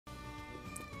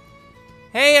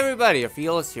Hey everybody,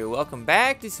 Orpheolus here. Welcome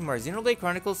back to some more Xenoblade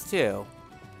Chronicles 2.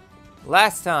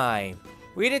 Last time,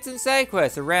 we did some side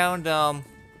quests around,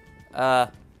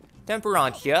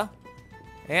 Temperantia.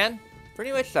 And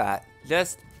pretty much that.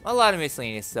 Just a lot of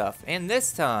miscellaneous stuff. And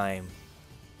this time,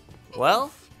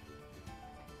 well,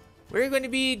 we're going to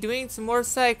be doing some more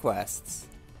side quests.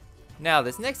 Now,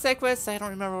 this next side quest, I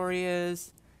don't remember where he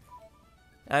is.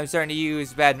 I'm starting to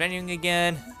use bad menuing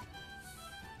again.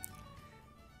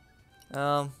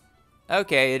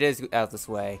 Okay, it is out this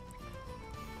way.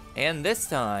 And this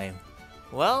time,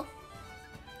 well,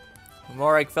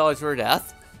 more like fellas for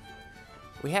death.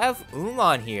 We have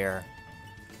Umon here.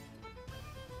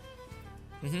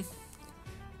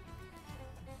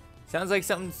 Sounds like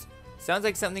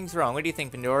something's wrong. What do you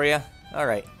think, Pandoria?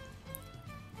 Alright.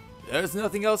 There's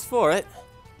nothing else for it.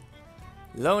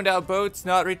 Loaned out boats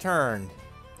not returned.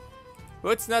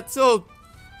 Boats not sold.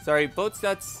 Sorry, boats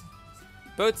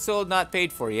sold not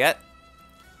paid for yet.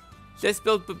 Just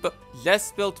built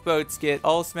boats get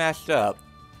all smashed up.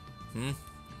 And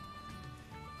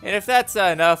if that's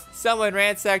not enough, someone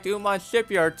ransacked Umon's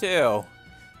shipyard too.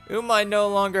 Umon no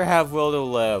longer have will to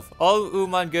live. All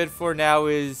Umon good for now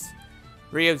is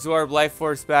reabsorb life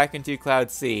force back into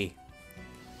Cloud Sea.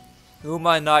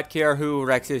 Umon not care who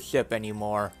wrecks his ship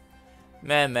anymore.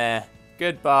 Meh.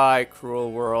 Goodbye,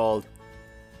 cruel world.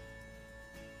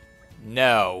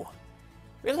 No.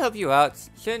 We'll help you out.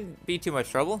 Shouldn't be too much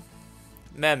trouble.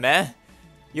 Meh.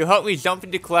 You help me jump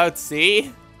into Cloud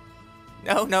Sea?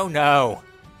 No.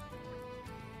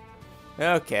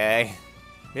 Okay.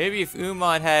 Maybe if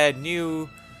Umon had new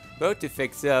boat to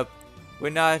fix up,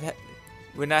 would not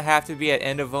have to be at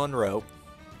end of own rope.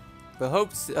 But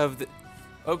hopes of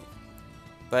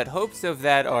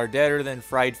that are deader than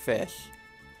fried fish.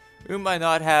 Umon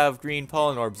not have green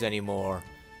pollen orbs anymore.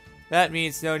 That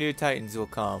means no new titans will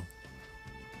come.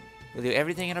 We'll do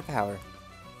everything in our power.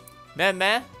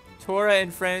 Meh. Tora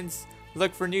and friends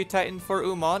look for new titan for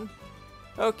Umon.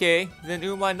 Okay, then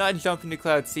Umon not jump into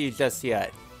Cloud Sea just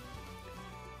yet.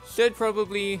 Should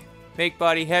probably make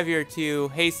body heavier to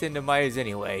hasten demise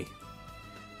anyway.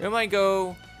 Umon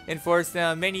go and force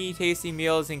down many tasty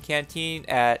meals in canteen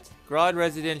at Grodd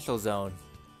Residential Zone.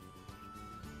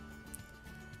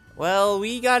 Well,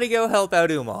 we gotta go help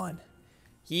out Umon.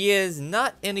 He is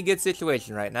not in a good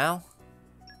situation right now.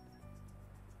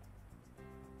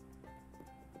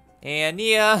 And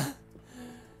yeah,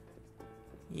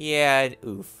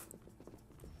 oof.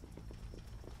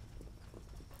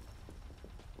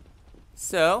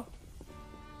 So,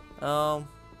 where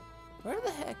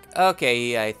the heck?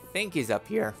 Okay, I think he's up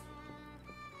here.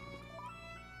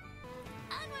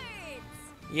 Onwards!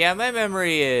 Yeah, my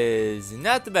memory is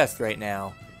not the best right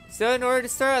now. So in order to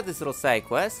start out this little side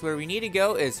quest, where we need to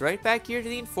go is right back here to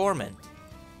the informant.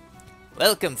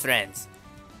 Welcome, friends.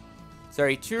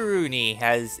 Sorry, Turuni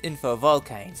has info of all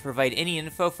kinds. Provide any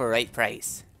info for right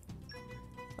price.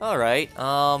 Alright,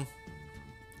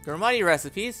 Gourmandi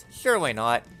recipes? Sure, why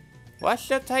not? Washed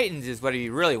up titans is what we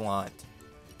really want.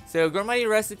 So, Gourmandi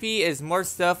recipe is more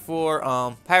stuff for,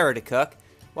 Pyro to cook.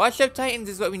 Washed up titans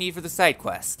is what we need for the side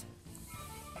quest.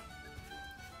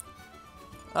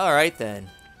 Alright then.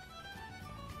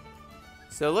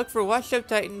 So look for Washed Up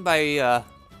Titan by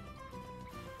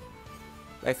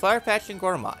Flower Patch and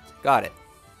Gourmand. Got it.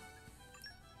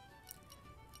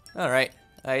 Alright.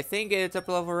 I think it's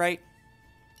upper level right.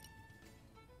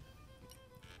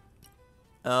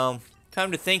 Come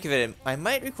to think of it, I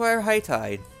might require High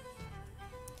Tide.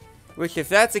 Which, if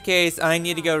that's the case, I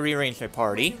need to go rearrange my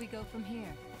party. Where do we go from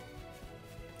here?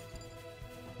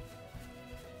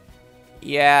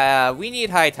 Yeah, we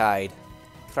need High Tide.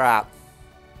 Crap.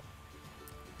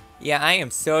 Yeah, I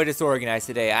am so disorganized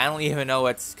today. I don't even know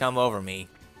what's come over me.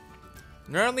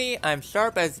 Normally, I'm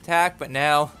sharp as attack, but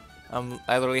now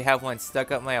I literally have one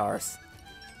stuck up my arse.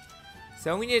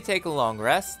 So we need to take a long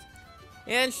rest.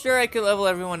 And sure, I could level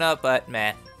everyone up, but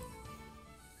meh.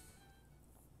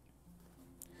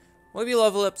 We'll be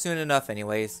level up soon enough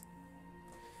anyways.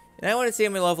 And I want to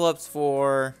save my level ups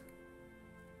for...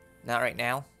 not right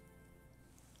now.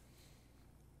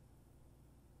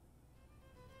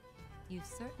 You've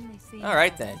certainly seen.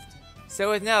 Alright then.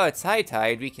 So with now it's high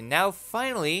tide, we can now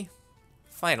finally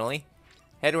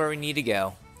head where we need to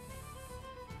go.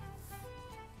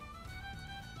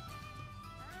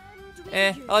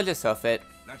 I'll just huff it.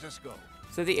 Let us go.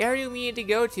 So the area we need to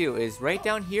go to is right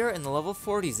down here in the level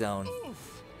 40 zone.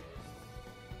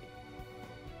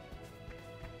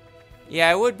 Yeah,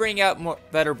 I would bring out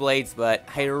better blades, but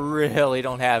I really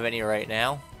don't have any right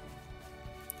now.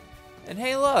 And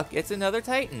hey look, it's another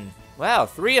Titan. Wow,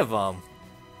 3 of them.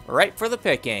 Right for the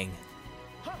picking.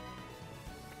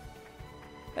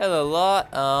 Hello,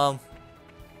 lot.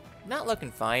 Not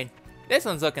looking fine. This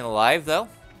one's looking alive, though.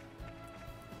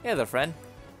 Hello, friend.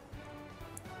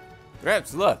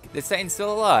 Reps, look. This Titan's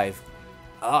still alive.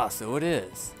 Ah, so it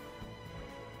is.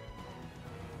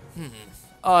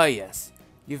 Ah, yes.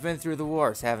 You've been through the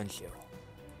wars, haven't you?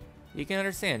 You can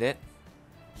understand it.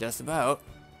 Just about.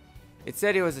 It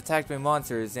said he was attacked by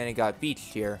monsters and he got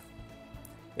beached here.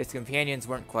 Its companions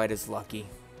weren't quite as lucky.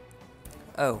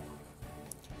 Oh.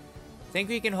 Think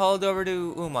we can haul it over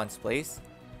to Umon's place?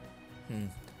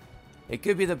 It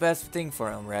could be the best thing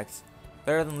for him, Rex.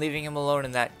 Better than leaving him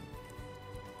alone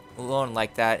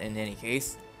like that in any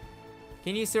case.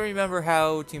 Can you still remember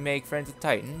how to make friends with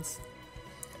Titans?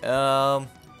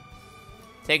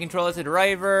 Take control as a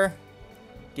driver.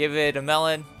 Give it a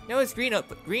melon. No, it's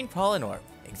green pollen orb.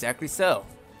 Exactly so.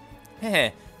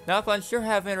 Heh, Nopon sure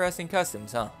have interesting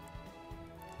customs, huh?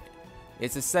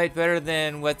 It's a sight better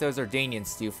than what those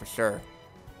Ordanians do for sure.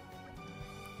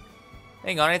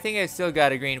 Hang on, I think I still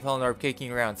got a green pollen orb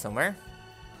kicking around somewhere.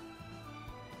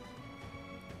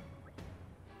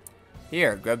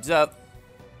 Here, grubs up.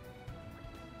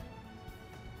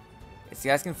 It's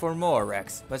asking for more,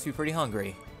 Rex. Must be pretty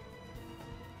hungry.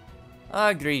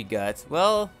 Ah, greedy guts.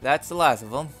 Well, that's the last of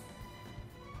them.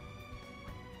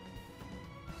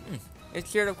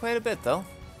 It's cheered up quite a bit, though.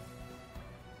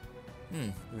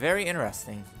 Very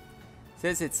interesting.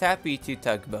 Says it's happy to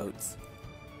tugboats.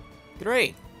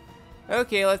 Great.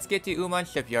 Okay, let's get to Umon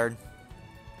shipyard.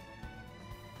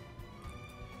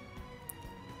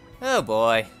 Oh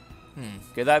boy.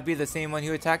 Could that be the same one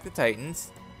who attacked the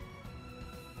Titans?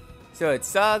 So it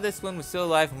saw this one was still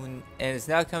alive and is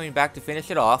now coming back to finish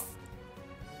it off.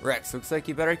 Rex, looks like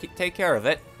you better take care of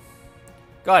it.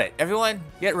 Got it. Everyone,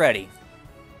 get ready.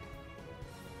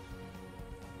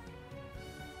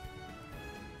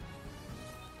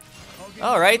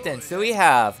 Alright then, so we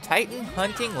have Titan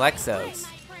hunting Lexos.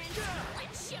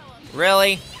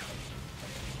 Really?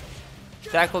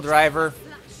 Tackle driver.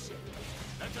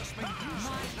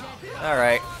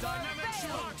 Alright.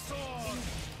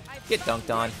 Get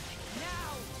dunked on.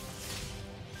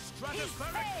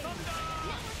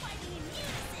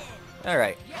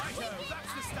 Alright.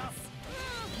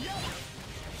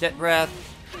 Jet breath.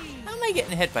 How am I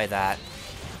getting hit by that?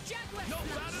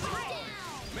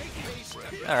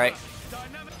 Alright.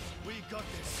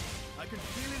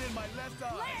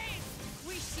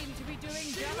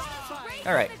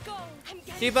 Alright.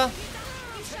 Sheba,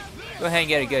 go ahead and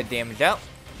get a good damage out.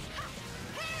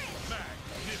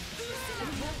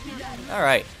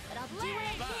 Alright.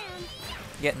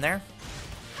 Getting there.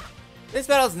 This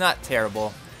battle's not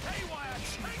terrible.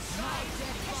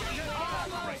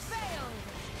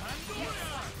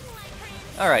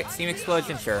 Alright, steam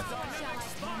explosion, sure.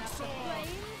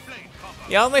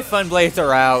 Yeah, all my fun blades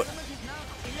are out.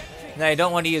 And I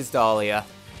don't want to use Dahlia.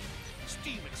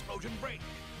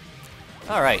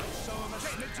 Alright.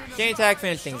 Chain attack,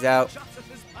 finish things out.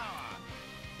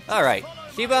 Alright.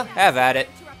 Sheba, have at it.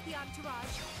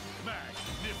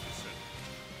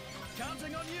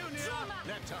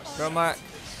 Chroma.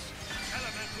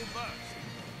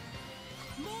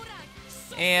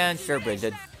 And sure,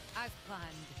 Bridget.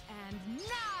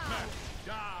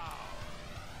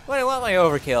 What, I want my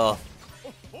overkill.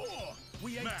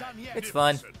 It's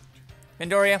fun.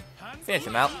 Pandoria, finish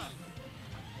him out.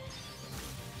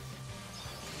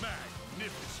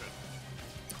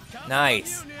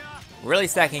 Nice. Really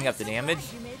stacking up the damage.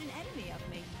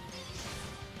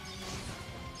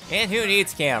 And who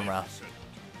needs camera?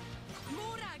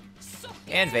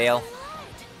 And Veil.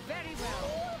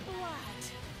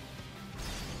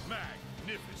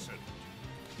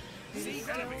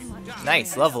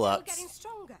 Nice, level ups.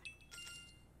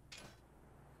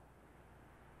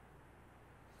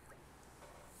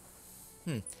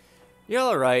 You're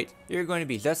alright. You're going to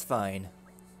be just fine.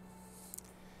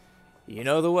 You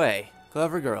know the way.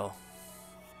 Clever girl.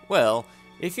 Well,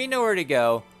 if you know where to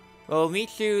go, we'll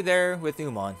meet you there with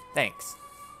Umon. Thanks.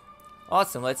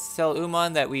 Awesome, let's tell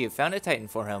Umon that we have found a Titan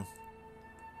for him.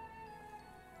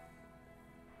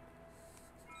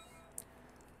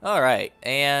 Alright,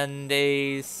 and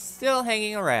he's still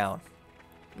hanging around.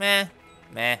 Meh.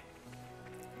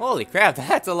 Holy crap,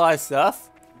 that's a lot of stuff.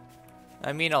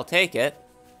 I mean, I'll take it.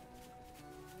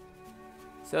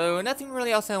 So, nothing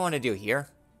really else I want to do here.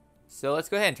 So, let's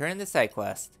go ahead and turn in the side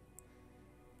quest.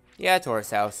 Yeah,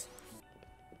 Taurus house.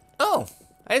 Oh,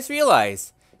 I just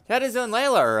realized. Tadazo and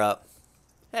Lila are up.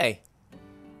 Hey.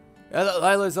 Now that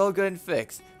Lila's all good and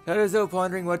fixed, Tadazo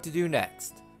pondering what to do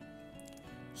next.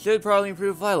 Should probably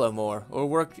improve Lila more, or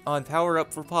work on power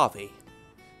up for Poppy.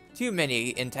 Too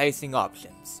many enticing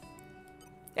options.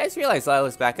 I just realized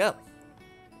Lila's back up.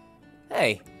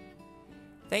 Hey,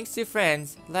 Thanks to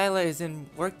friends, Lila is in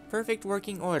perfect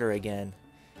working order again.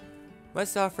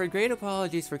 Must offer great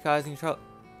apologies for causing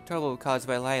trouble caused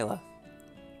by Lila.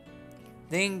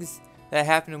 Things that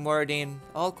happened to Moradin,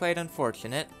 all quite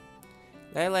unfortunate.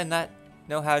 Lila not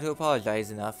know how to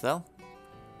apologize enough, though.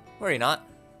 Worry not.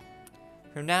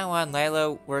 From now on,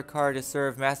 Lila work hard to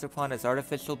serve Master Ponda's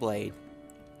artificial blade.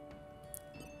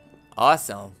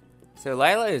 Awesome. So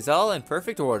Lila is all in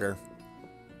perfect order.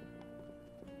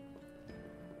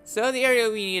 So the area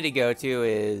we need to go to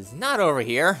is not over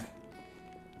here.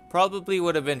 Probably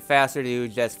would have been faster to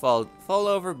just fall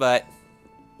over, but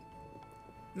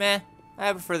meh,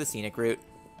 I prefer the scenic route.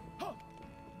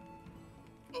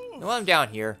 And while I'm down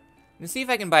here, let's see if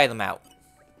I can buy them out.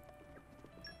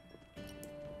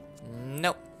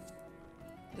 Nope.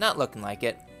 Not looking like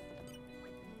it.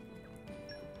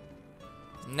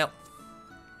 Nope.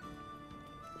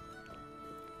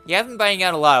 Yeah, I've been buying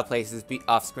out a lot of places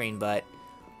off screen, but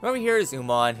over here is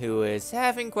Umon, who is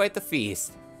having quite the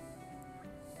feast.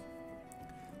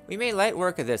 We made light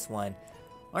work of this one.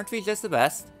 Aren't we just the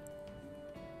best?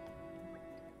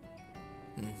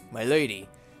 My lady,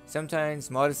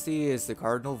 sometimes modesty is the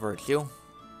cardinal virtue.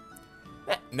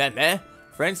 Meh.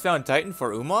 Friends found Titan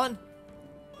for Umon?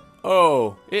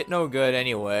 Oh, it no good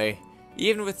anyway.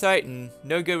 Even with Titan,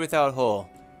 no good without Hull.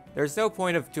 There's no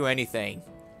point to anything.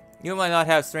 You might not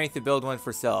have strength to build one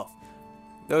for self.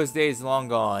 Those days long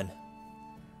gone.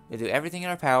 We do everything in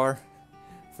our power.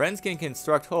 Friends can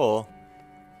construct Hull,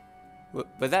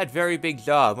 but that very big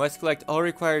job must collect all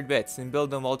required bits and build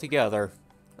them all together.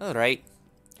 Alright.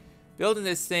 Building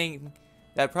this thing,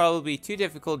 that probably too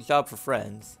difficult job for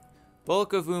friends.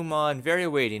 Bulk of Umon very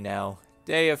weighty now.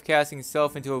 Day of casting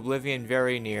self into oblivion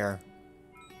very near.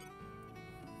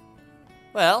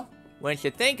 Well, once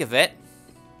you think of it,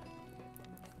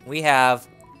 we have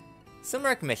some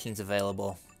merc missions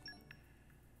available.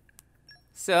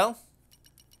 So,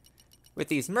 with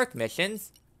these merc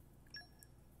missions,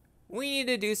 we need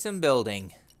to do some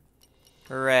building.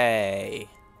 Hooray.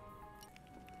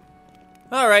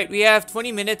 Alright, we have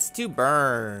 20 minutes to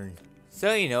burn.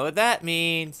 So you know what that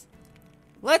means.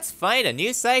 Let's find a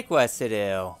new Sidequest to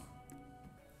do.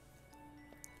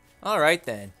 Alright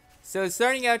then. So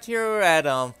starting out here at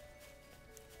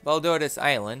Baldotus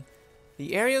Island,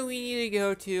 the area we need to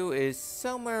go to is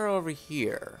somewhere over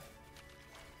here.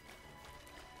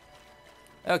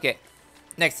 Okay,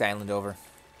 next island over.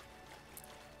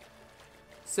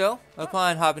 So,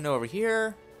 upon hopping over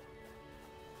here,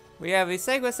 we have a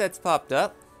Sidequest that's popped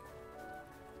up.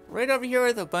 Right over here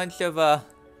with a bunch of,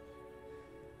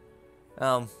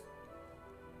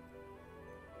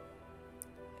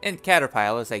 and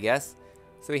caterpillars, I guess.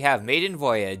 So we have Maiden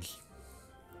Voyage.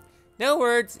 No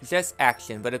words, just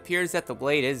action, but appears that the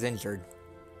blade is injured.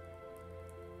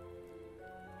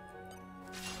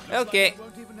 Okay.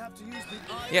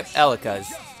 Yep,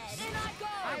 Elika's.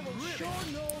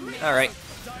 Alright.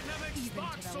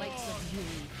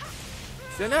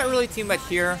 So not really too much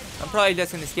here. I'm probably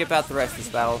just going to skip out the rest of this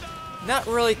battle. Not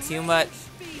really too much.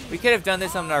 We could have done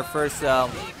this on our first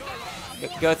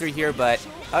go through here, but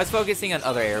I was focusing on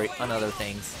other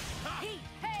things.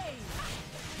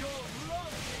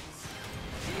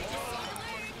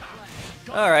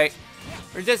 Alright.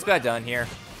 We're just about done here.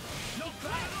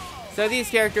 So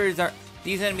these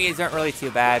enemies aren't really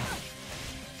too bad.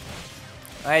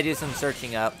 I do some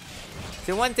searching up.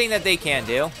 So one thing that they can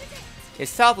do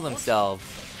is topple themselves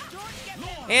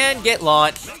and get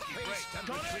launched.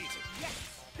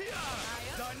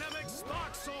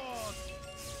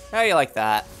 How do you like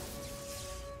that?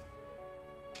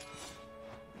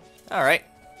 Alright.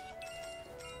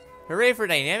 Hooray for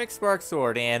Dynamic Spark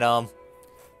Sword, and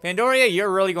Pandoria,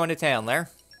 you're really going to town there.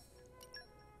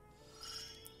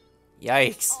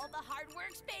 Yikes. All the hard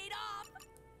work's paid off.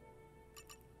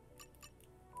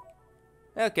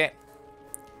 Okay.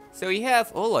 So we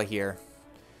have Ola here.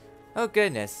 Oh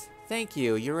goodness. Thank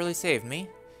you. You really saved me.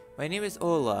 My name is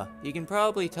Ola. You can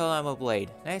probably tell I'm a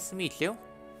blade. Nice to meet you.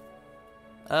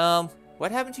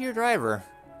 What happened to your driver?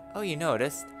 Oh, you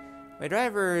noticed. My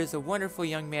driver is a wonderful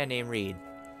young man named Reed.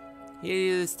 He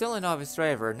is still a novice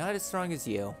driver, not as strong as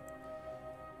you.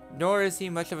 Nor is he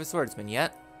much of a swordsman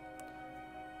yet.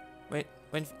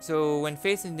 When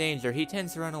facing danger, he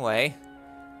tends to run away.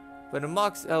 But a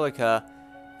Mox Elika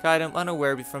caught him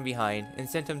unaware from behind and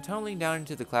sent him tumbling down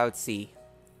into the cloud sea.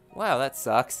 Wow, that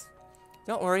sucks.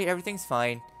 Don't worry, everything's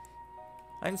fine.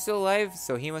 I'm still alive,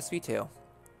 so he must be too.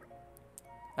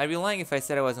 I'd be lying if I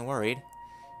said I wasn't worried.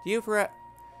 Do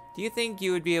you think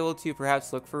you would be able to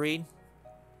perhaps look for Reed?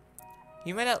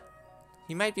 He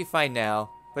might be fine now,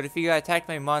 but if he got attacked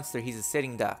by a monster, he's a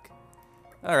sitting duck.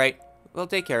 Alright, we'll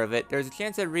take care of it. There's a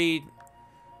chance that Reed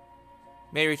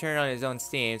may return on his own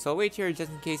steam, so I'll wait here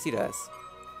just in case he does.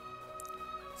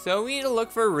 So we need to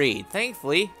look for Reed.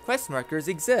 Thankfully, quest markers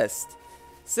exist.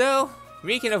 So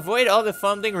we can avoid all the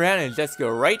fumbling around and just go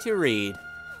right to Reed.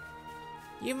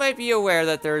 You might be aware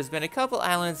that there's been a couple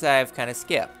islands that I've kind of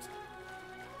skipped.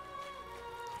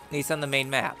 At least on the main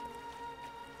map.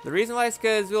 The reason why is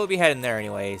because we'll be heading there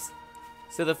anyways.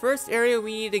 So the first area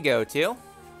we need to go to,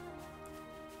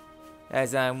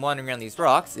 as I'm wandering around these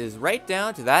rocks, is right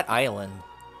down to that island.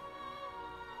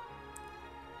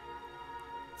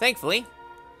 Thankfully,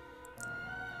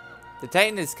 the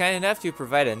Titan is kind enough to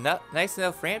provide a nice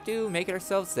enough ramp to make it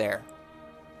ourselves there.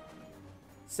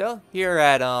 So, here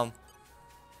at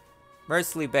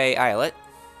Merciless Bay Islet.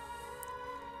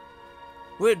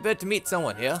 We'd bet to meet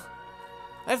someone here.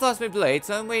 I've lost my blade,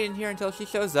 so I'm waiting here until she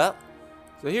shows up.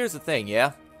 So here's the thing,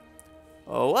 yeah?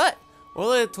 Oh, what?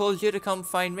 Well, I told you to come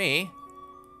find me.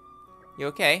 You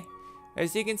okay?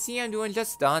 As you can see, I'm doing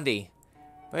just dandy.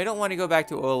 But I don't want to go back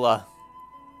to Ola.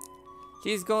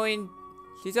 She's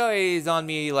always on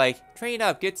me like, train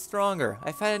up, get stronger.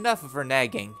 I've had enough of her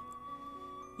nagging.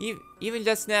 Even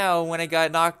just now, when I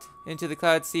got knocked into the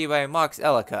Cloud Sea by Mox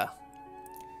Elika.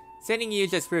 Sending you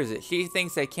just proves it. She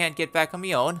thinks I can't get back on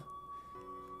my own.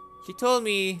 She told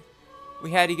me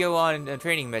we had to go on a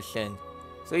training mission.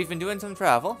 So you've been doing some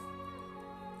travel?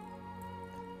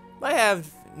 I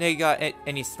have not got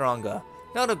any stronger.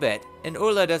 Not a bit. And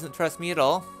Urla doesn't trust me at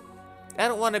all. I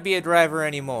don't want to be a driver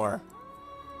anymore.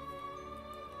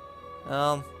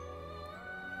 Yeah,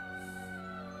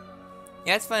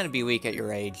 it's fine to be weak at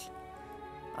your age.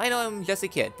 I know I'm just a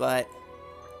kid, but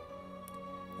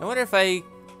I wonder if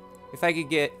I could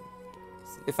get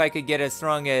as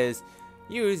strong as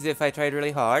you if I tried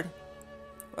really hard.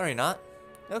 Or not.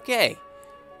 Okay.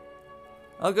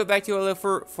 I'll go back to Ola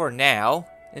for now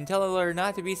and tell her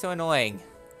not to be so annoying.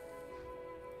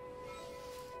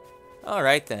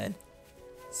 Alright then.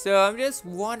 So I'm just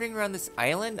wandering around this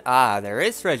island. Ah, there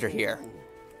is treasure here.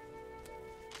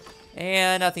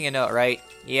 And nothing to note, right?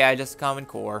 Yeah, just a common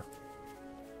core.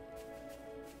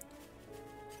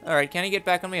 Alright, can I get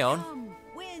back on my own? Come,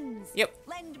 winds, yep.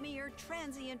 Lend me your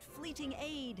transient fleeting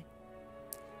aid.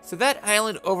 So that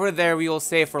island over there we will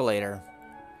save for later.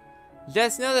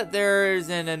 Just know that there's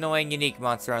an annoying unique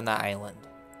monster on that island.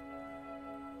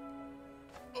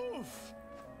 Oof.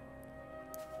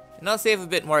 And I'll save a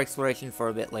bit more exploration for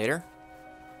a bit later.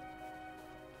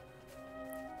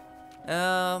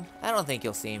 I don't think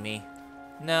you'll see me.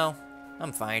 No,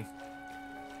 I'm fine.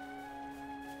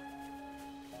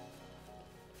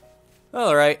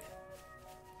 Alright.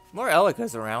 More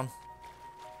Elikas around.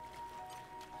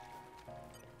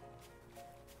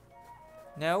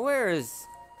 Now where is...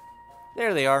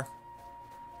 There they are.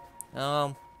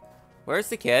 Where's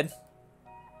the kid?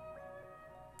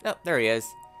 Oh, there he is.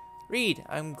 Reed,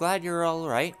 I'm glad you're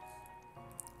alright.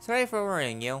 Sorry for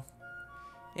worrying you.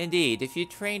 Indeed, if you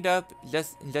trained up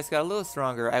just got a little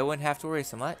stronger, I wouldn't have to worry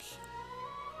so much.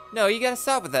 No, you gotta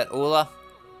stop with that, Ola.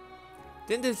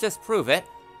 Didn't this just prove it?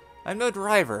 I'm no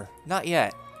driver, not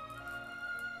yet.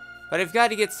 But I've got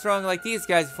to get strong like these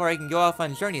guys before I can go off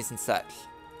on journeys and such.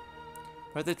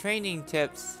 But the training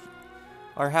tips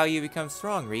are how you become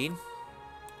strong, Reed.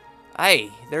 Aye,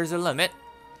 there's a limit.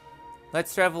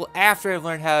 Let's travel after I've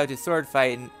learned how to sword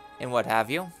fight and what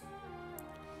have you.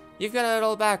 You've got it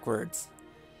all backwards.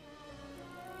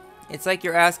 It's like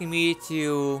you're asking me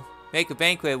to make a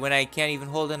banquet when I can't even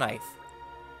hold a knife.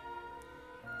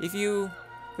 If you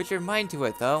put your mind to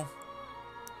it, though,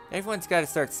 everyone's got to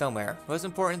start somewhere. Most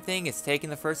important thing is taking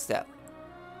the first step.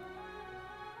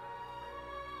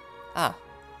 Ah.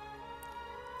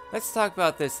 Let's talk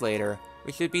about this later.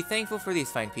 We should be thankful for these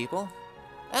fine people.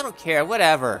 I don't care,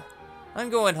 whatever. I'm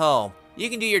going home. You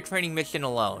can do your training mission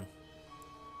alone.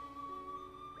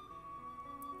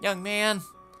 Young man.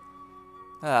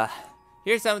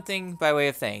 Here's something by way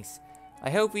of thanks. I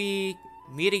hope we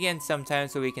meet again sometime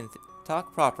so we can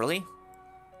talk properly.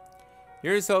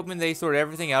 Here's hoping they sort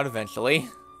everything out eventually.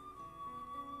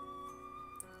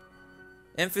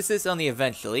 Emphasis on the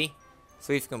eventually.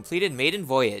 So we've completed Maiden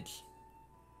Voyage.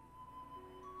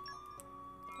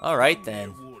 Alright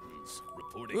then.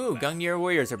 Ooh, Gungnir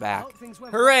Warriors are back.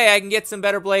 Hooray, I can get some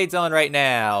better blades on right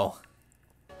now.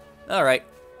 Alright,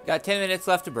 got 10 minutes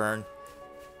left to burn.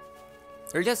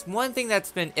 There's just one thing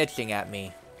that's been itching at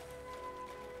me.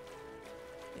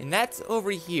 And that's over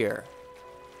here.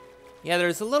 Yeah,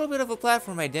 there's a little bit of a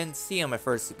platform I didn't see on my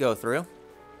first go through.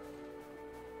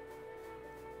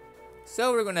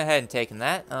 So we're going to head and take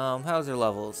that. How's their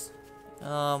levels? You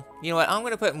know what, I'm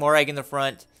going to put more egg in the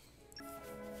front.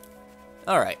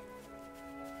 Alright.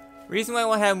 Reason why I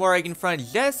want to have more egg in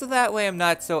front, just so that way I'm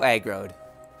not so aggroed.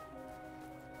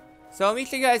 So I'll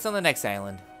meet you guys on the next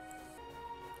island.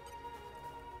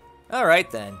 Alright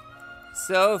then.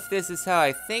 So if this is how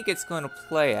I think it's going to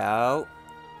play out...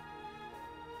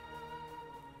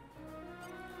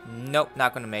 Nope,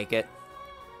 not going to make it.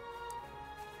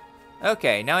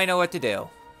 Okay, now I know what to do.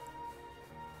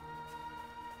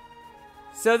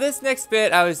 So this next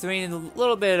bit, I was doing a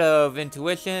little bit of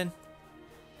intuition.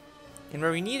 And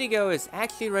where we need to go is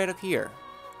actually right up here.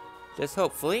 Just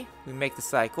hopefully, we make the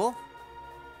cycle.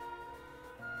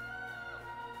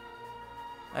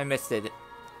 I missed it.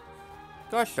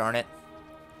 Gosh darn it.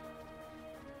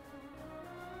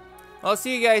 I'll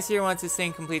see you guys here once this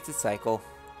thing completes its cycle.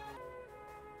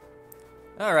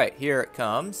 Alright, here it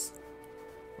comes.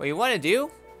 What you want to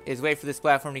do is wait for this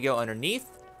platform to go underneath.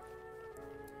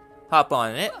 Hop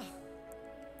on it.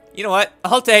 You know what?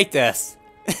 I'll take this.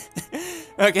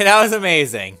 Okay, that was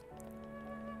amazing.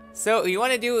 So what you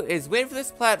want to do is wait for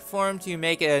this platform to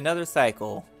make another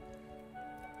cycle.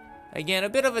 Again, a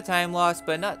bit of a time loss,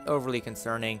 but not overly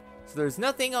concerning. So there's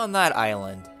nothing on that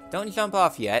island. Don't jump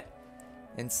off yet.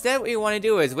 Instead, what you want to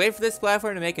do is wait for this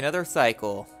platform to make another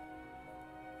cycle.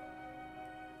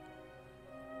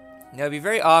 Now, it'd be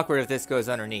very awkward if this goes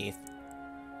underneath.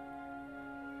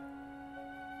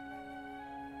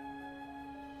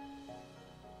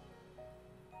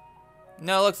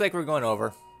 No, it looks like we're going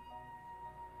over.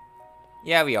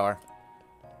 Yeah, we are.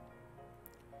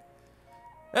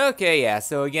 Okay, yeah,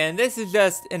 so again, this is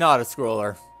just an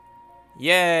auto-scroller.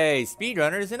 Yay,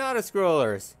 speedrunners and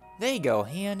auto-scrollers. They go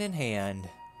hand in hand.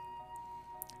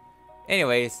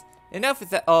 Anyways, enough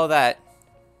with all that,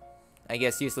 I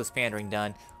guess, useless pandering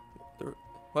done.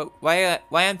 Why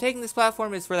I'm taking this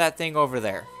platform is for that thing over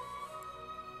there.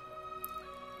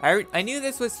 I knew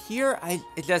this was here,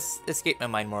 it just escaped my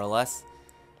mind more or less.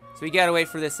 So we gotta wait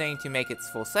for this thing to make its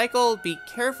full cycle. Be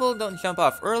careful, don't jump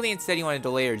off early. Instead, you want to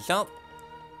delay your jump.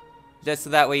 Just so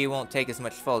that way you won't take as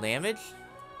much fall damage.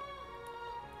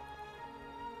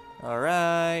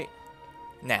 Alright.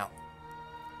 Now.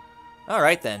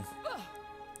 Alright then.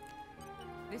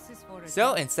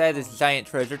 So, inside this giant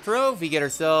treasure trove, we get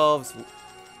ourselves...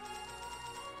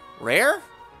 Rare?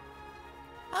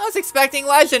 I was expecting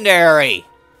legendary!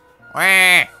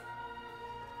 Wah.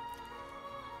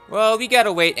 Well, we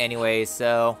gotta wait anyway,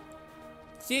 so...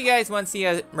 See you guys once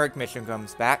the Merc mission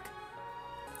comes back.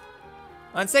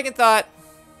 On second thought...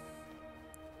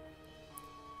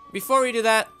 Before we do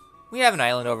that, we have an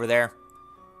island over there.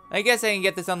 I guess I can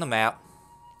get this on the map.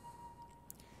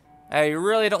 I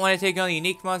really don't want to take on the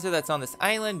unique monster that's on this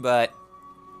island, but...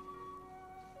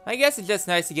 I guess it's just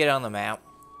nice to get it on the map.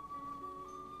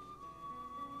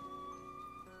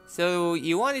 So,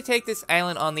 you want to take this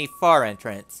island on the far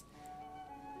entrance.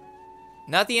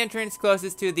 Not the entrance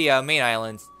closest to the main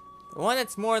islands. The one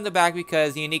that's more in the back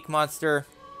because the unique monster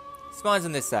spawns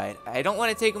on this side. I don't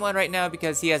want to take him on right now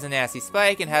because he has a nasty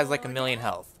spike and has like 1,000,000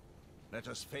 health. Let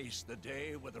us face the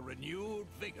day with a renewed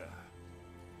vigor.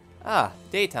 Ah,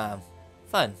 daytime.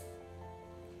 Fun.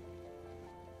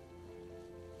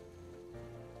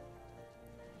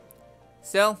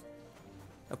 So,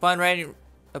 upon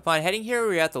heading here,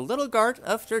 we're at the Little Garden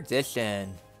of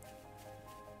Tradition.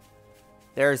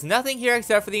 There's nothing here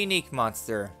except for the unique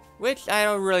monster, which I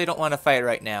really don't want to fight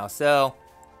right now, so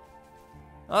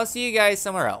I'll see you guys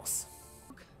somewhere else.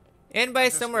 And by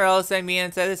somewhere else, I mean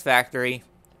inside this factory.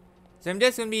 So I'm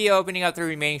just going to be opening up the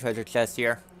remaining treasure chests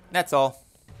here. That's all.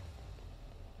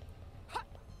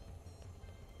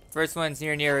 First one's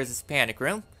near is this panic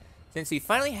room, since we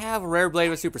finally have a rare blade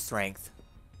with super strength.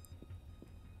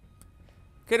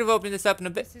 Could have opened this up in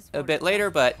a bit later,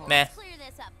 but meh. Clear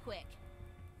this up quick.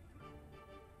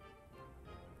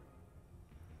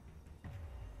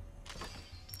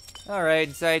 Alright,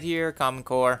 inside here, common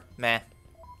core, meh.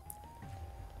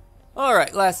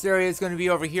 Alright, last area is going to be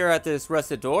over here at this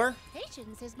rusted door.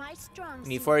 Patience is my strong We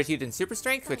need suit. fortitude and super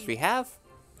strength, which we have.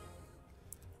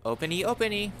 Openy,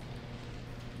 openy.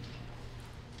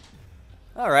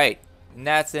 Alright, and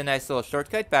that's a nice little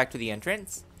shortcut back to the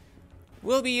entrance.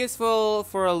 Will be useful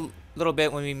for a little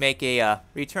bit when we make a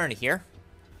return here.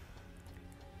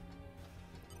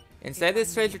 Inside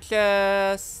this treasure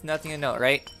chest, nothing to note,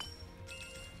 right?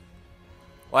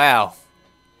 Wow.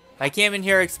 I came in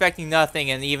here expecting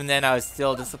nothing, and even then I was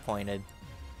still disappointed.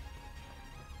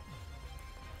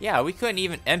 Yeah, we couldn't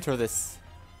even enter this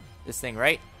thing,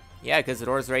 right? Yeah, because the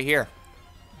door's right here.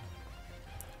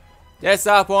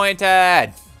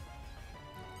 Disappointed!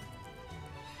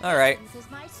 Alright. Patience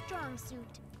is my strong suit.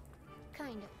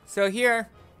 Kind of. So here,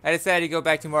 I decided to go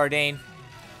back to Mordane,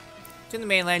 to the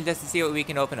mainland, just to see what we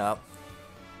can open up.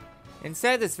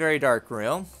 Inside this very dark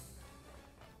room,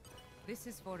 This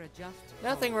is for a just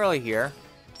nothing really here.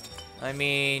 I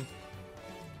mean,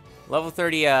 level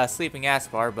 30 sleeping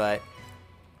Aspar, but...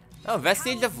 Oh,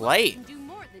 Vestige of Light. Can do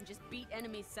more than just beat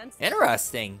enemies senseless.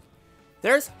 Interesting.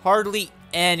 There's hardly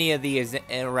any of these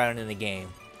around in the game.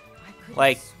 I could've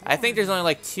Like, I sworn- think there's only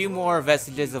like 2 more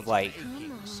Vestiges of Light.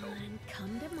 Come on,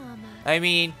 come to mama. I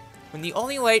mean, when the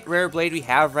only light rare blade we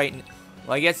have right now...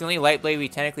 Well, I guess the only light blade we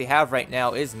technically have right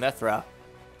now is Mithra.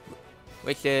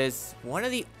 Which is one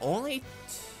of the only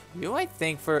 2, I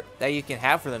think, that you can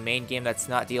have for the main game that's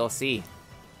not DLC.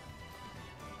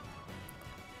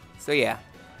 So yeah.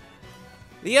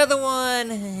 The other one...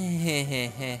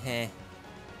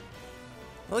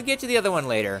 We'll get to the other one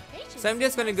later. So I'm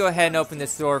just going to go ahead and open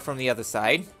this door from the other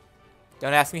side.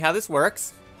 Don't ask me how this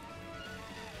works.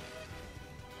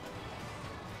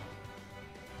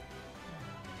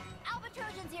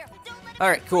 Albatrosion's here. Don't let him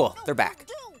Alright, cool. No, They're back.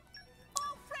 do.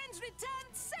 All friends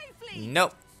returned safely.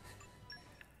 Nope.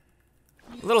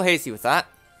 A little hasty with that.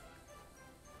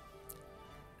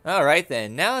 Alright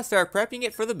then, now let's start prepping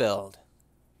it for the build.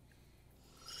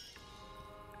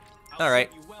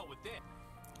 Alright.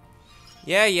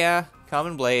 Yeah,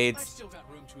 common blades.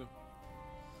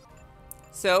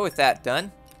 So with that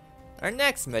done, our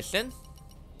next mission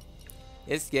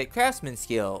is to get craftsman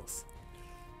skills.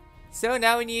 So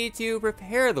now we need to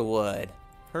prepare the wood.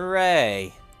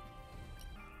 Hooray.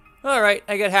 Alright,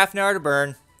 I got half an hour to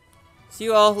burn. See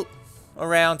you all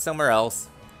around somewhere else.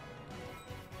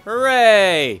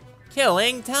 Hooray!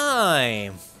 Killing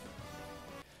time!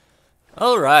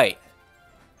 Alright.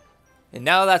 And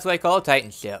now that's what I call a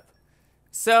Titan ship.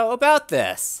 So, about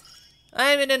this.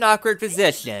 I'm in an awkward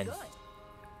position.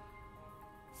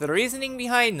 The reasoning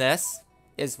behind this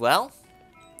is, well,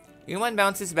 Umon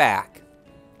bounces back.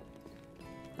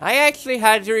 I actually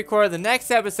had to record the next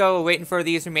episode while waiting for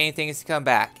these remaining things to come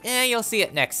back. You'll see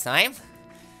it next time.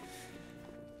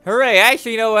 Hooray, I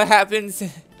actually know what happens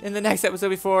in the next episode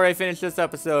before I finish this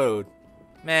episode.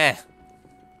 Meh.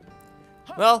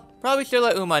 Well, probably should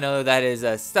let Umon know that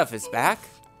his stuff is back.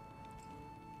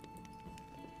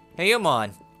 Hey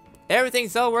Umon,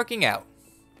 everything's all working out.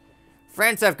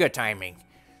 Friends have good timing.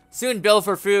 Soon bill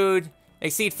for food,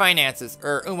 exceed finances,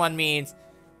 or Umon means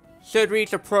should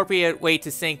reach appropriate weight to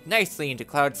sink nicely into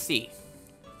Cloud Sea.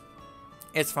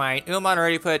 It's fine, Umon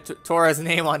already put Tora's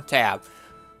name on tab.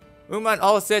 Umon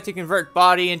all set to convert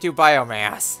body into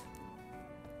biomass.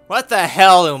 What the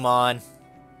hell, Umon?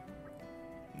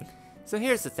 So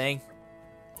here's the thing.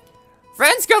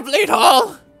 Friends complete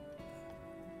all!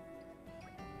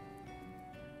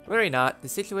 Worry not, the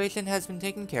situation has been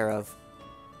taken care of.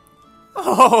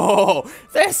 Oh,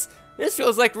 this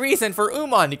feels like reason for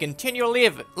Umon to continue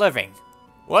living.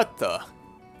 What the?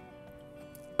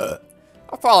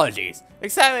 Apologies.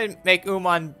 Excitement make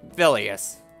Umon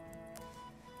bilious.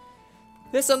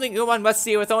 This is something Umon must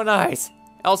see with own eyes,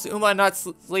 else Umon not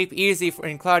sleep easy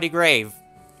in Cloudy Grave.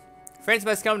 Friends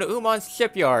must come to Umon's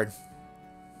shipyard.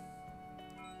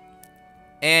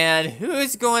 And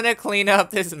who's going to clean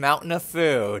up this mountain of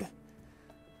food?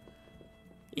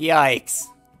 Yikes.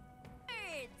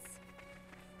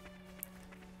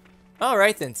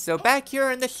 Alright then, so back here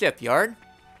in the shipyard.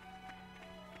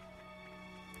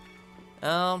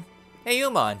 Hey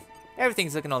Umon,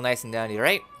 everything's looking all nice and dandy,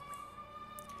 right?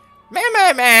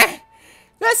 Meh.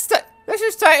 This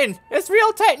is Titan. It's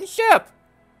real Titan ship.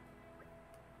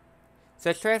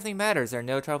 Such trifling matters are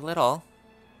no trouble at all.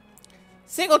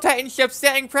 Single Titan ship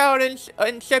standing proud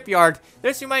in shipyard.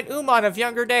 This reminds Umon of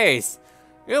younger days.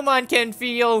 Umon can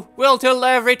feel will to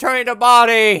live returning to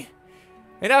body.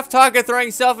 Enough talk of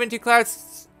throwing self into Cloud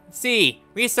Sea.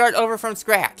 We start over from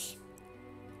scratch.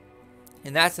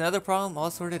 And that's another problem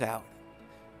all sorted out.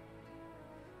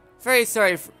 Very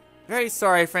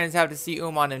sorry friends have to see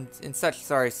Umon in such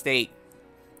sorry state.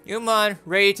 Umon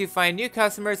ready to find new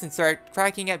customers and start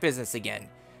cracking at business again.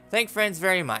 Thank friends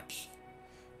very much.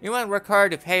 Umon work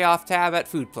hard to pay off tab at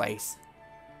food place.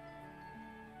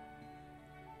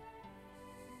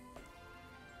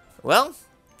 Well,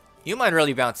 Umon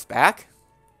really bounced back.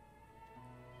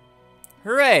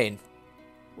 Hooray!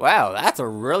 Wow, that's a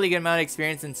really good amount of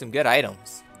experience and some good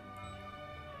items.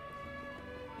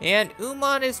 And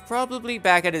Umon is probably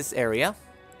back at his area.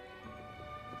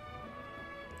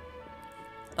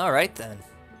 Alright then.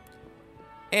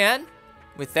 And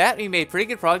with that, we made pretty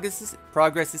good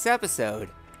progress this episode.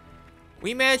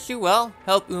 We managed to, well,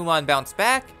 help Umon bounce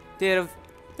back, did a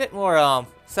bit more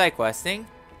side questing,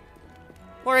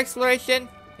 more exploration,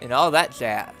 and all that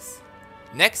jazz.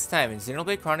 Next time in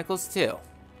Xenoblade Chronicles 2.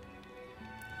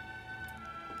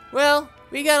 Well,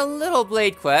 we got a little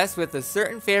blade quest with a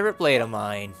certain favorite blade of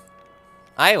mine.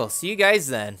 I will see you guys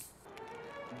then.